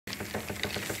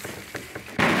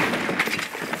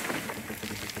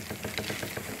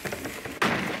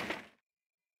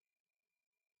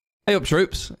Hey up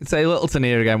troops, it's A Littleton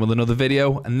here again with another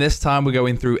video, and this time we're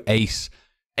going through Ace.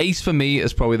 Ace for me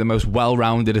is probably the most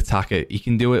well-rounded attacker. You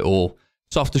can do it all.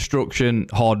 Soft destruction,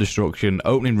 hard destruction,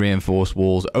 opening reinforced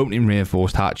walls, opening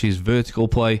reinforced hatches, vertical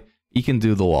play. You can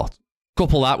do the lot.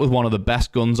 Couple that with one of the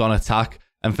best guns on attack,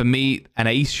 and for me, an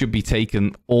Ace should be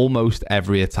taken almost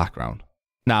every attack round.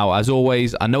 Now, as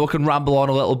always, I know I can ramble on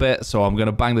a little bit, so I'm going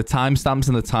to bang the timestamps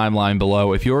in the timeline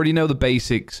below. If you already know the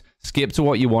basics, skip to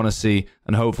what you want to see,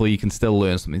 and hopefully you can still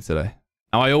learn something today.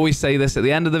 Now, I always say this at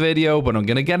the end of the video, but I'm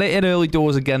going to get it in early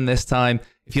doors again this time.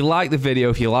 If you like the video,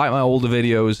 if you like my older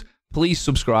videos, please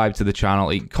subscribe to the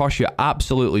channel. It costs you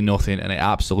absolutely nothing, and it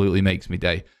absolutely makes me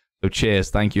day. So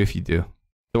cheers, thank you if you do.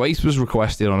 So Ace was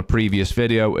requested on a previous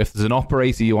video. If there's an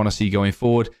operator you want to see going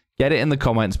forward, get it in the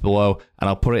comments below, and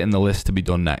I'll put it in the list to be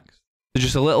done next. So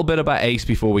just a little bit about Ace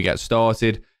before we get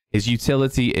started. His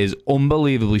utility is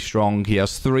unbelievably strong. He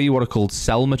has 3 what are called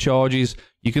selma charges.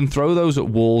 You can throw those at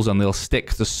walls and they'll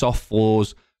stick to soft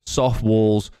floors, soft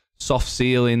walls, soft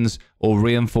ceilings, or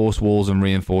reinforced walls and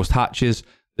reinforced hatches.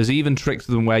 There's even tricks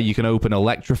to them where you can open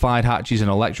electrified hatches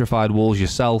and electrified walls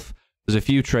yourself. There's a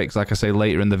few tricks, like I say,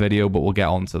 later in the video, but we'll get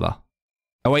on to that.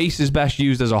 Now, Ace is best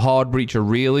used as a hard breacher,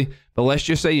 really, but let's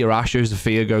just say your Ashes of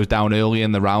Fear goes down early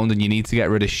in the round and you need to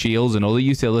get rid of shields and other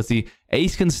utility.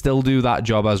 Ace can still do that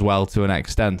job as well to an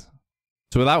extent.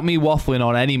 So without me waffling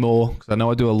on anymore, because I know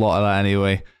I do a lot of that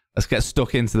anyway, let's get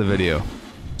stuck into the video.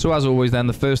 So as always then,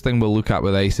 the first thing we'll look at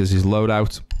with Ace is his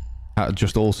loadout.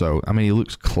 Just also, I mean, he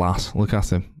looks class. Look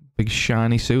at him. Big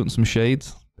shiny suit and some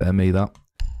shades. Bear me that.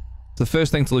 The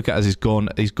first thing to look at is his gun.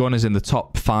 His gun is in the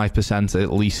top 5%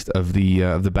 at least of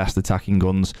the best attacking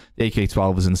guns. The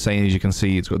AK-12 is insane, as you can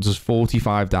see. It does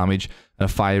 45 damage and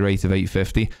a fire rate of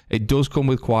 850. It does come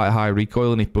with quite a high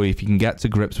recoil in it, but if you can get to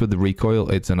grips with the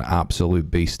recoil, it's an absolute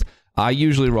beast. I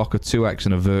usually rock a 2x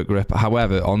and a vert grip.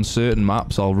 However, on certain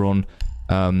maps, I'll run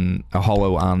a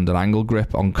hollow and an angle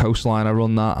grip. On coastline, I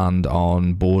run that, and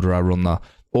on border, I run that.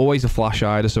 Always a flash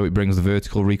hider, so it brings the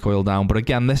vertical recoil down. But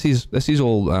again, this is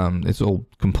all it's all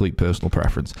complete personal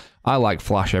preference. I like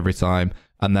flash every time,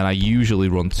 and then I usually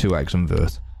run 2x and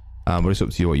vert. But it's up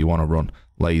to you what you want to run.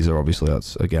 Laser, obviously,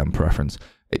 that's again preference.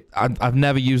 I've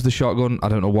never used the shotgun. I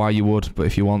don't know why you would, but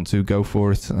if you want to, go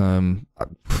for it. I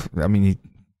mean,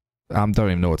 I don't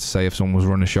even know what to say if someone was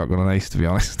running a shotgun on Ace, to be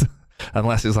honest.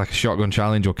 Unless it's like a shotgun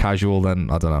challenge or casual, then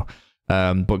I don't know.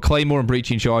 But Claymore and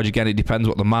Breaching Charge, again, it depends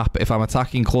what the map. If I'm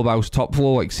attacking Clubhouse top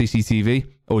floor like CCTV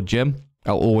or Gym,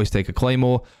 I'll always take a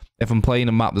Claymore. If I'm playing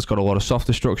a map that's got a lot of soft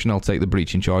destruction, I'll take the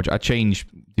Breaching Charge. I change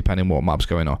depending what map's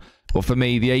going on. But for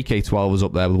me, the AK-12 is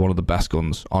up there with one of the best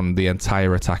guns on the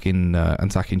entire attacking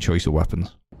choice of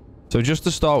weapons. So just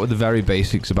to start with the very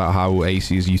basics about how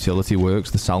Ace's utility works,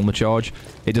 the selma charge,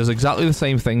 it does exactly the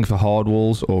same thing for hard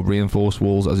walls or reinforced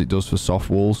walls as it does for soft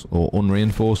walls or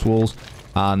unreinforced walls.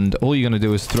 And all you're going to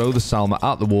do is throw the selma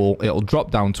at the wall. It'll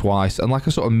drop down twice, and like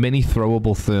a sort of mini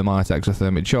throwable thermite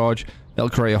exothermic charge, it'll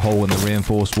create a hole in the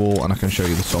reinforced wall, and I can show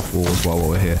you the soft wall as well while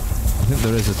we're here. I think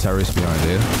there is a terrorist behind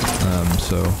here,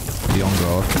 so be on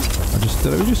guard.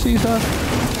 Did we just see his head?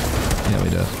 Yeah, we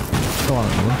did. Go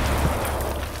on,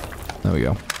 there we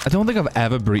go. I don't think I've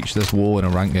ever breached this wall in a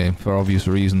ranked game for obvious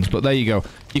reasons, but there you go.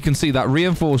 You can see that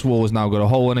reinforced wall has now got a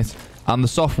hole in it, and the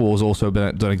soft wall has also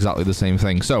been done exactly the same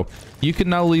thing. So you can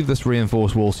now leave this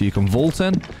reinforced wall so you can vault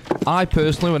in. I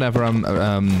personally, whenever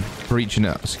I'm breaching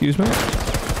it, excuse me,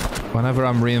 whenever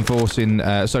I'm reinforcing,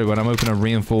 when I'm opening a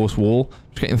reinforced wall,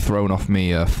 just getting thrown off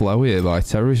me flow here by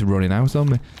terrorists running out on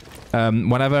me.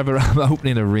 Whenever I'm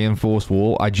opening a reinforced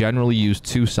wall, I generally use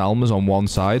 2 selmas on one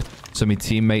side, so my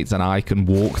teammates and I can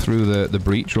walk through the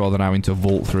breach rather than having to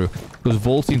vault through. Because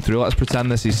vaulting through, let's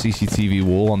pretend this is CCTV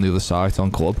wall on the other side on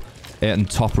club, and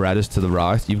top red is to the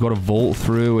right. You've got to vault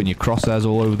through, and your crosshairs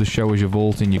all over the show as you're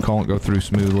vaulting. You can't go through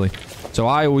smoothly. So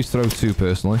I always throw 2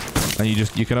 personally,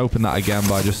 and you can open that again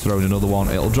by just throwing another one.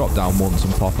 It'll drop down once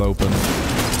and pop open,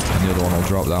 and the other one will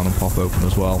drop down and pop open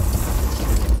as well.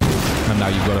 And now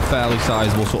you've got a fairly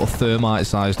sizable sort of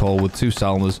thermite-sized hole with 2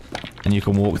 selmas, and you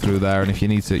can walk through there. And if you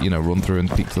need to, run through and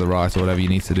peek to the right or whatever you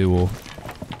need to do, or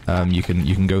you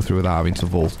can go through without having to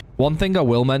vault. One thing I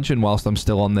will mention whilst I'm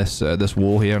still on this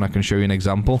wall here, and I can show you an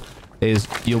example, is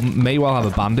you may well have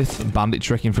a bandit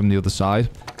tricking from the other side.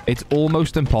 It's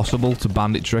almost impossible to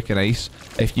bandit trick an Ace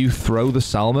if you throw the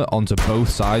selma onto both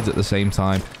sides at the same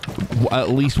time. At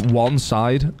least one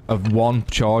side of one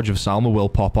charge of selma will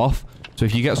pop off. So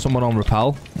if you get someone on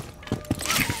rappel,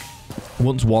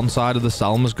 once one side of the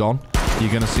selma's gone,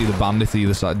 you're going to see the bandit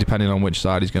either side, depending on which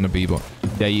side he's going to be. But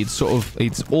yeah, it's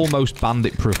almost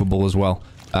bandit proofable as well.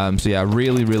 So yeah,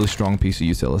 really, really strong piece of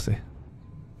utility.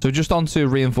 So just onto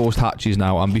reinforced hatches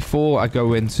now, and before I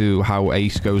go into how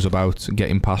Ace goes about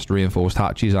getting past reinforced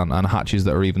hatches and hatches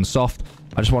that are even soft,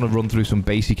 I just want to run through some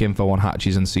basic info on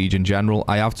hatches and Siege in general.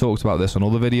 I have talked about this on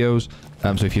other videos,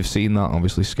 so if you've seen that,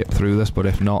 obviously skip through this, but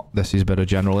if not, this is a bit of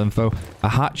general info. A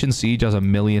hatch in Siege has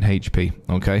 1,000,000 HP,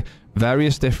 okay?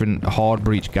 Various different hard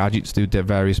breach gadgets do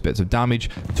various bits of damage.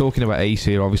 Talking about Ace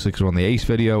here, obviously, because we're on the Ace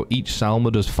video, each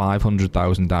Selma does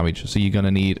 500,000 damage. So you're going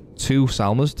to need 2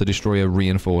 Selmas to destroy a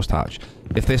reinforced hatch.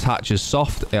 If this hatch is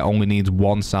soft, it only needs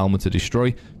 1 Selma to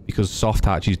destroy, because soft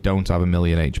hatches don't have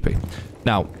 1,000,000 HP.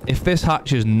 Now, if this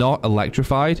hatch is not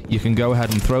electrified, you can go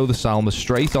ahead and throw the Selma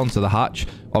straight onto the hatch.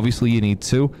 Obviously, you need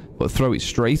 2, but throw it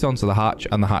straight onto the hatch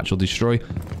and the hatch will destroy.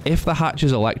 If the hatch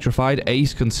is electrified,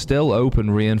 Ace can still open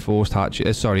reinforced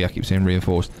hatches. Sorry, I keep saying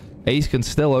reinforced. Ace can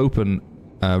still open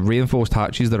reinforced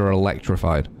hatches that are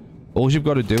electrified. All you've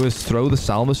got to do is throw the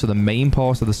Selma so the main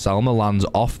part of the Selma lands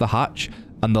off the hatch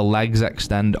and the legs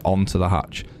extend onto the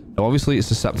hatch. Now, obviously, it's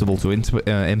susceptible to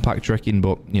impact tricking,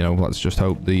 but, you know, let's just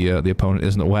hope the opponent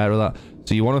isn't aware of that.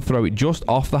 So you want to throw it just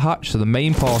off the hatch, so the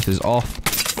main part is off,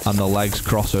 and the legs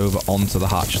cross over onto the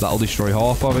hatch. That'll destroy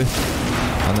half of it.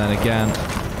 And then again,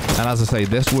 and as I say,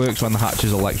 this works when the hatch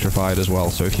is electrified as well.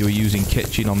 So if you were using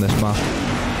kitchen on this map,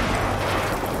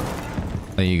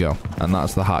 there you go. And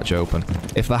that's the hatch open.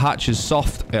 If the hatch is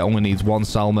soft, it only needs 1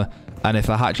 Selma. And if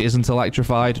the hatch isn't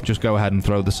electrified, just go ahead and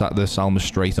throw the Selma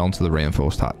straight onto the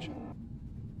reinforced hatch.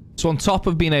 So on top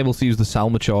of being able to use the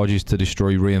Selma charges to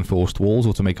destroy reinforced walls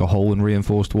or to make a hole in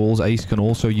reinforced walls, Ace can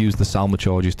also use the Selma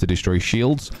charges to destroy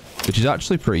shields, which is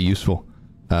actually pretty useful.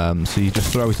 So you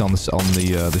just throw it on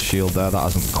the shield there. That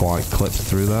hasn't quite clipped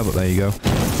through there, but there you go.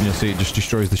 And you'll see it just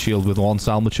destroys the shield with 1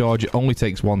 Selma charge. It only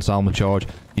takes 1 Selma charge.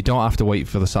 You don't have to wait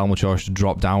for the Selma charge to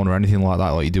drop down or anything like that,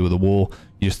 like you do with a wall.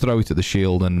 You just throw it at the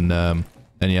shield, and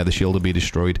yeah, the shield will be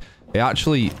destroyed. It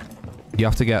actually, you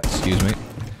have to get, excuse me,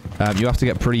 you have to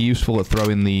get pretty useful at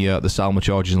throwing the Selma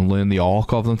charges and learn the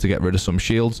arc of them to get rid of some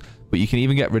shields. But you can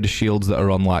even get rid of shields that are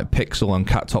on like Pixel and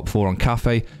Cat Top 4 on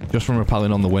Cafe just from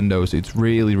repelling on the windows. It's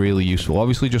really, really useful.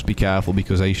 Obviously, just be careful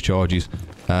because Ace charges.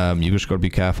 You just got to be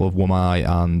careful of Wamai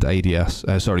and ADS.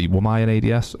 Sorry, Wamai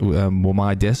and ADS,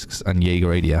 Wamai discs and Jaeger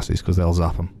ADSs because they'll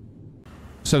zap them.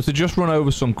 So to just run over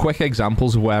some quick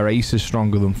examples of where Ace is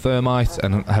stronger than Thermite,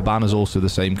 and Habana's also the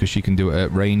same because she can do it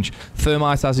at range.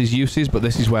 Thermite has his uses, but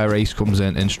this is where Ace comes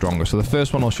in stronger. So the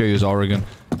first one I'll show you is Oregon,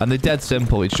 and they're dead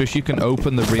simple. It's just you can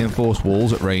open the reinforced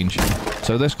walls at range.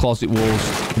 So this closet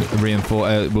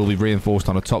walls will be reinforced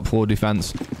on a top floor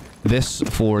defense. This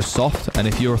floor is soft, and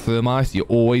if you're a Thermite, you're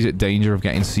always at danger of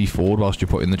getting C4'd whilst you're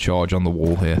putting the charge on the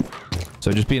wall here.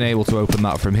 So just being able to open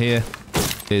that from here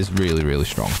is really, really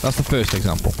strong. That's the first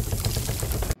example.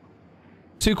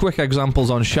 2 quick examples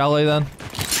on Chalet then.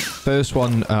 First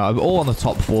one, all on the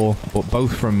top floor, but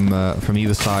both from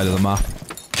either side of the map.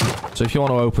 So if you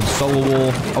want to open solar wall,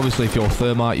 obviously if you're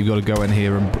Thermite, you've got to go in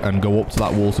here and go up to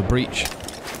that wall to breach.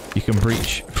 You can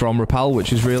breach from rappel,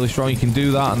 which is really strong. You can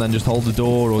do that and then just hold the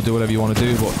door or do whatever you want to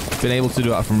do, but being able to do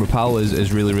that from rappel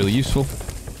is really, really useful.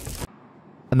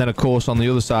 And then of course on the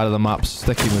other side of the map,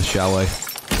 sticking with Chalet,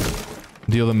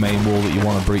 the other main wall that you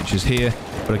want to breach is here.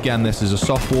 But again, this is a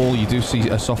soft wall. You do see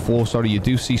a soft floor, sorry. You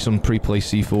do see some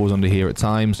pre-placed C4s under here at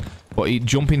times. But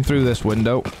jumping through this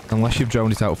window, unless you've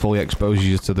droned it out fully, exposes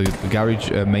you to the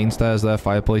garage main stairs there,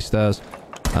 fireplace stairs,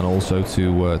 and also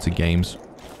to games.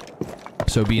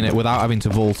 So being it without having to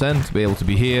vault in, to be able to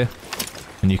be here,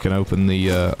 and you can open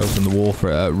the wall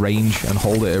for at range and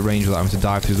hold it at range without having to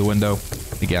dive through the window.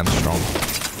 Again, strong.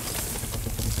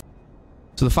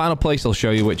 So the final place I'll show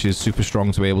you, which is super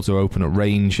strong to be able to open at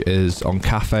range, is on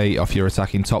Cafe if you're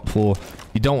attacking top floor.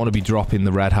 You don't want to be dropping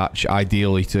the red hatch,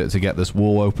 ideally, to get this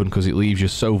wall open, because it leaves you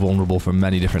so vulnerable from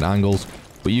many different angles.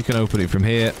 But you can open it from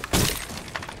here,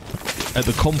 at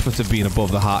the comfort of being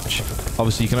above the hatch.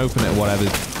 Obviously, you can open it at whatever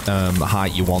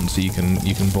height you want, so you can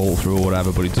vault through or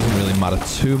whatever, but it doesn't really matter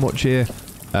too much here.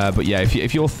 But yeah,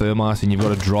 if you're Thermite and you've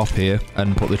got to drop here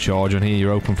and put the charge on here,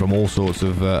 you're open from all sorts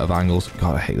of angles.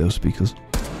 God, I hate those speakers.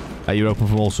 You're open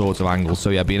from all sorts of angles.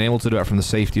 So yeah, being able to do it from the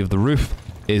safety of the roof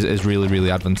is really,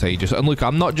 really advantageous. And look,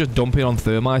 I'm not just dumping on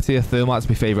Thermite here. Thermite's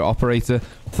my favorite operator.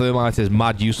 Thermite is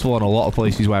mad useful on a lot of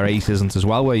places where Ace isn't as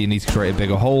well, where you need to create a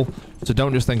bigger hole. So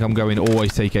don't just think I'm going to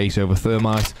always take Ace over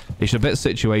Thermite. It's a bit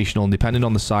situational, and depending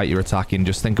on the site you're attacking,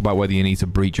 just think about whether you need to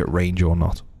breach at range or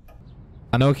not.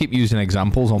 I know I keep using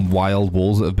examples on wild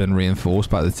walls that have been reinforced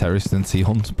by the terrorists in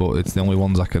T-Hunt, but it's the only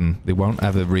ones they won't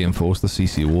ever reinforce the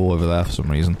CC wall over there for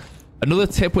some reason. Another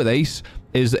tip with Ace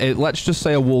is let's just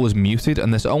say a wall is muted,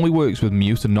 and this only works with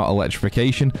mute and not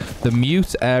electrification. The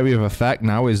mute area of effect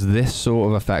now is this sort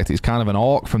of effect. It's kind of an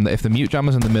arc from the, if the mute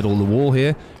jammer's in the middle of the wall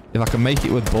here, if I can make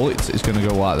it with bullets, it's going to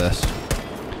go like this.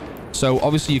 So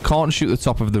obviously you can't shoot the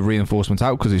top of the reinforcement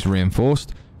out because it's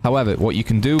reinforced. However, what you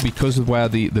can do, because of where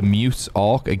the mute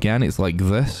arc, again, it's like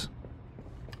this.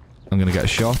 I'm going to get a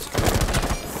shot.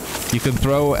 You can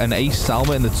throw an Ace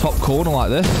Selma in the top corner like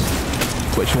this,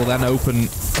 which will then open...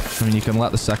 I mean, you can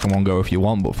let the second one go if you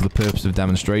want, but for the purpose of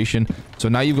demonstration. So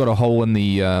now you've got a hole in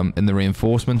the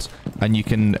reinforcements, and you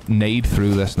can nade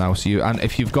through this now. So and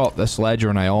if you've got a sledge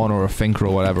or an ion or a finker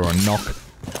or whatever, or a knock,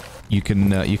 you can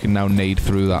now nade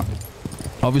through that.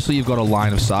 Obviously, you've got a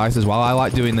line of sight as well. I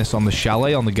like doing this on the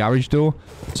chalet, on the garage door.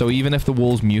 So even if the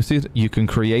wall's muted, you can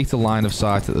create a line of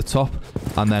sight at the top,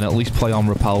 and then at least play on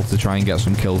rappel to try and get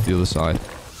some kills the other side.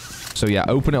 So yeah,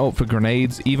 open it up for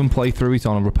grenades, even play through it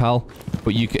on a rappel.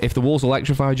 But if the wall's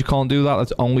electrified, you can't do that.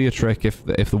 That's only a trick if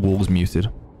the wall's muted.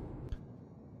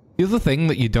 The other thing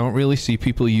that you don't really see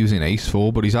people using Ace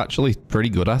for, but he's actually pretty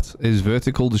good at, is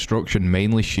vertical destruction,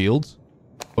 mainly shields.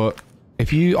 But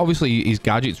if you, obviously, his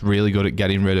gadget's really good at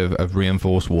getting rid of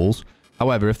reinforced walls.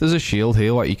 However, if there's a shield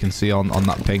here, like you can see on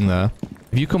that ping there,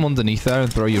 if you come underneath there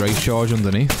and throw your Ace charge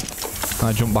underneath, and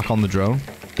I jump back on the drone,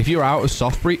 if you're out of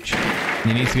soft breach, and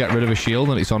you need to get rid of a shield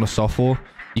and it's on a soft wall,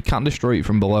 you can't destroy it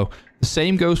from below. The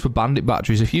same goes for bandit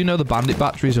batteries. If you know the bandit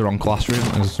batteries are on classroom,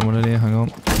 there's someone in here, hang on.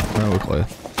 No, we're clear.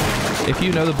 If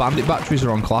you know the bandit batteries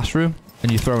are on classroom,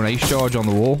 and you throw an Ace charge on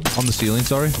the wall, on the ceiling,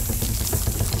 sorry,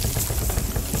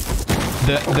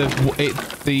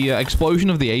 the explosion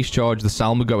of the Ace charge, the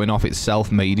Selma going off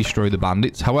itself, may destroy the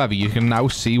bandits. However, you can now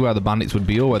see where the bandits would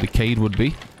be or where the Cade would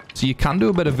be. So you can do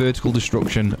a bit of vertical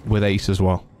destruction with Ace as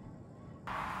well.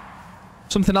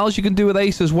 Something else you can do with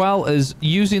Ace as well is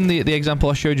using the example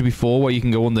I showed you before, where you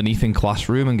can go underneath in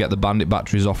classroom and get the bandit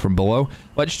batteries off from below.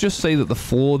 Let's just say that the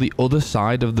floor, the other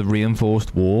side of the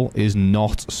reinforced wall, is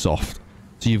not soft.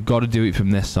 So you've got to do it from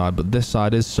this side, but this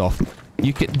side is soft.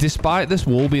 You can, despite this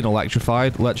wall being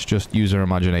electrified, let's just use our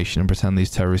imagination and pretend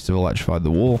these terrorists have electrified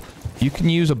the wall. You can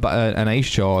use an Ace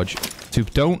charge to,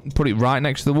 don't put it right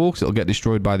next to the wall because it'll get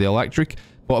destroyed by the electric.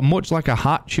 But much like a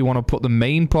hatch, you want to put the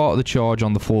main part of the charge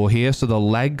on the floor here, so the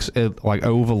legs like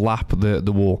overlap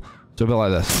the wall. So a bit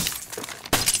like this.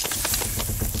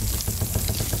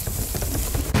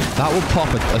 That will pop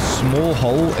a small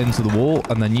hole into the wall,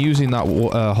 and then using that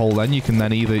hole, then you can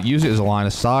then either use it as a line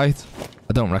of sight.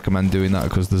 I don't recommend doing that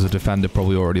because there's a defender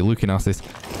probably already looking at it.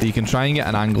 But you can try and get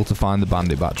an angle to find the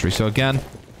bandit battery. So again,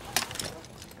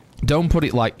 don't put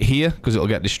it like here because it'll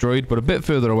get destroyed, but a bit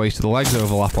further away so the legs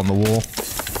overlap on the wall.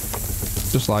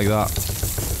 Just like that.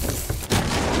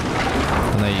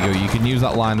 And there you go. You can use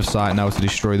that line of sight now to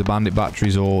destroy the bandit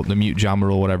batteries or the mute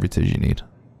jammer or whatever it is you need.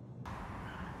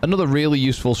 Another really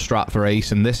useful strat for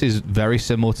Ace, and this is very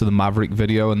similar to the Maverick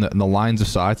video, and the lines of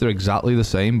sight are exactly the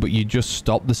same, but you just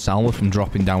stop the Selma from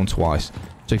dropping down twice.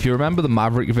 So if you remember the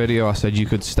Maverick video, I said you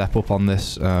could step up on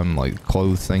this like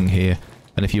clothes thing here,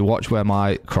 and if you watch where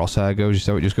my crosshair goes, you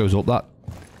see it just goes up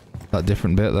that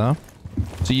different bit there.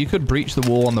 So you could breach the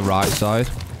wall on the right side,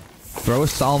 throw a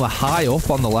Selma high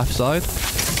up on the left side,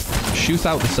 shoot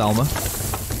out the Selma.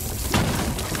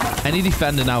 Any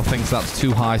defender now thinks that's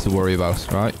too high to worry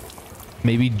about, right?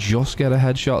 Maybe just get a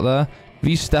headshot there. If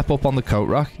you step up on the coat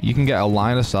rack, you can get a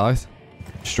line of sight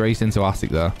straight into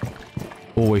attic there.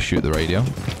 Always shoot the radio.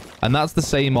 And that's the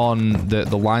same on the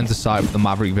lines of sight with the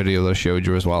Maverick video that I showed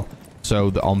you as well.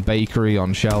 So on bakery,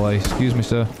 on chalet, excuse me,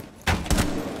 sir.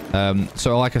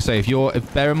 So like I say,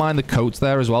 bear in mind the coat's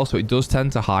there as well, so it does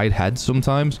tend to hide heads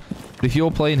sometimes. But if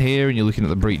you're playing here and you're looking at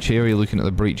the breach here, or you're looking at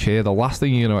the breach here, the last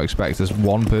thing you're going to expect is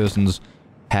one person's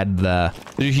head there.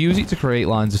 So just use it to create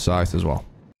lines of sight as well.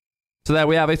 So there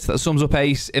we have it. That sums up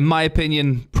Ace. In my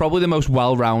opinion, probably the most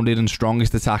well-rounded and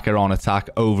strongest attacker on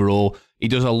attack overall. He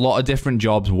does a lot of different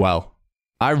jobs well.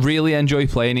 I really enjoy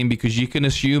playing him because you can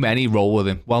assume any role with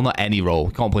him. Well, not any role.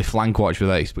 You can't play flank watch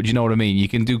with Ace, but you know what I mean. You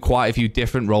can do quite a few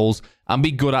different roles and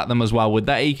be good at them as well. With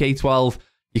that AK-12,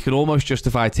 you can almost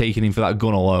justify taking him for that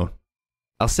gun alone.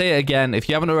 I'll say it again. If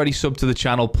you haven't already subbed to the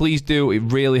channel, please do. It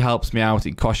really helps me out.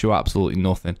 It costs you absolutely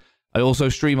nothing. I also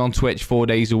stream on Twitch 4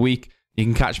 days a week. You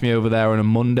can catch me over there on a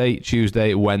Monday,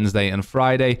 Tuesday, Wednesday, and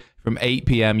Friday from 8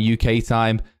 PM UK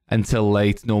time until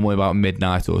late, normally about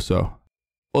midnight or so.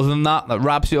 Other than that, that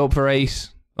wraps it up for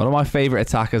Ace. One of my favorite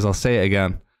attackers, I'll say it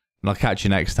again. And I'll catch you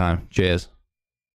next time. Cheers.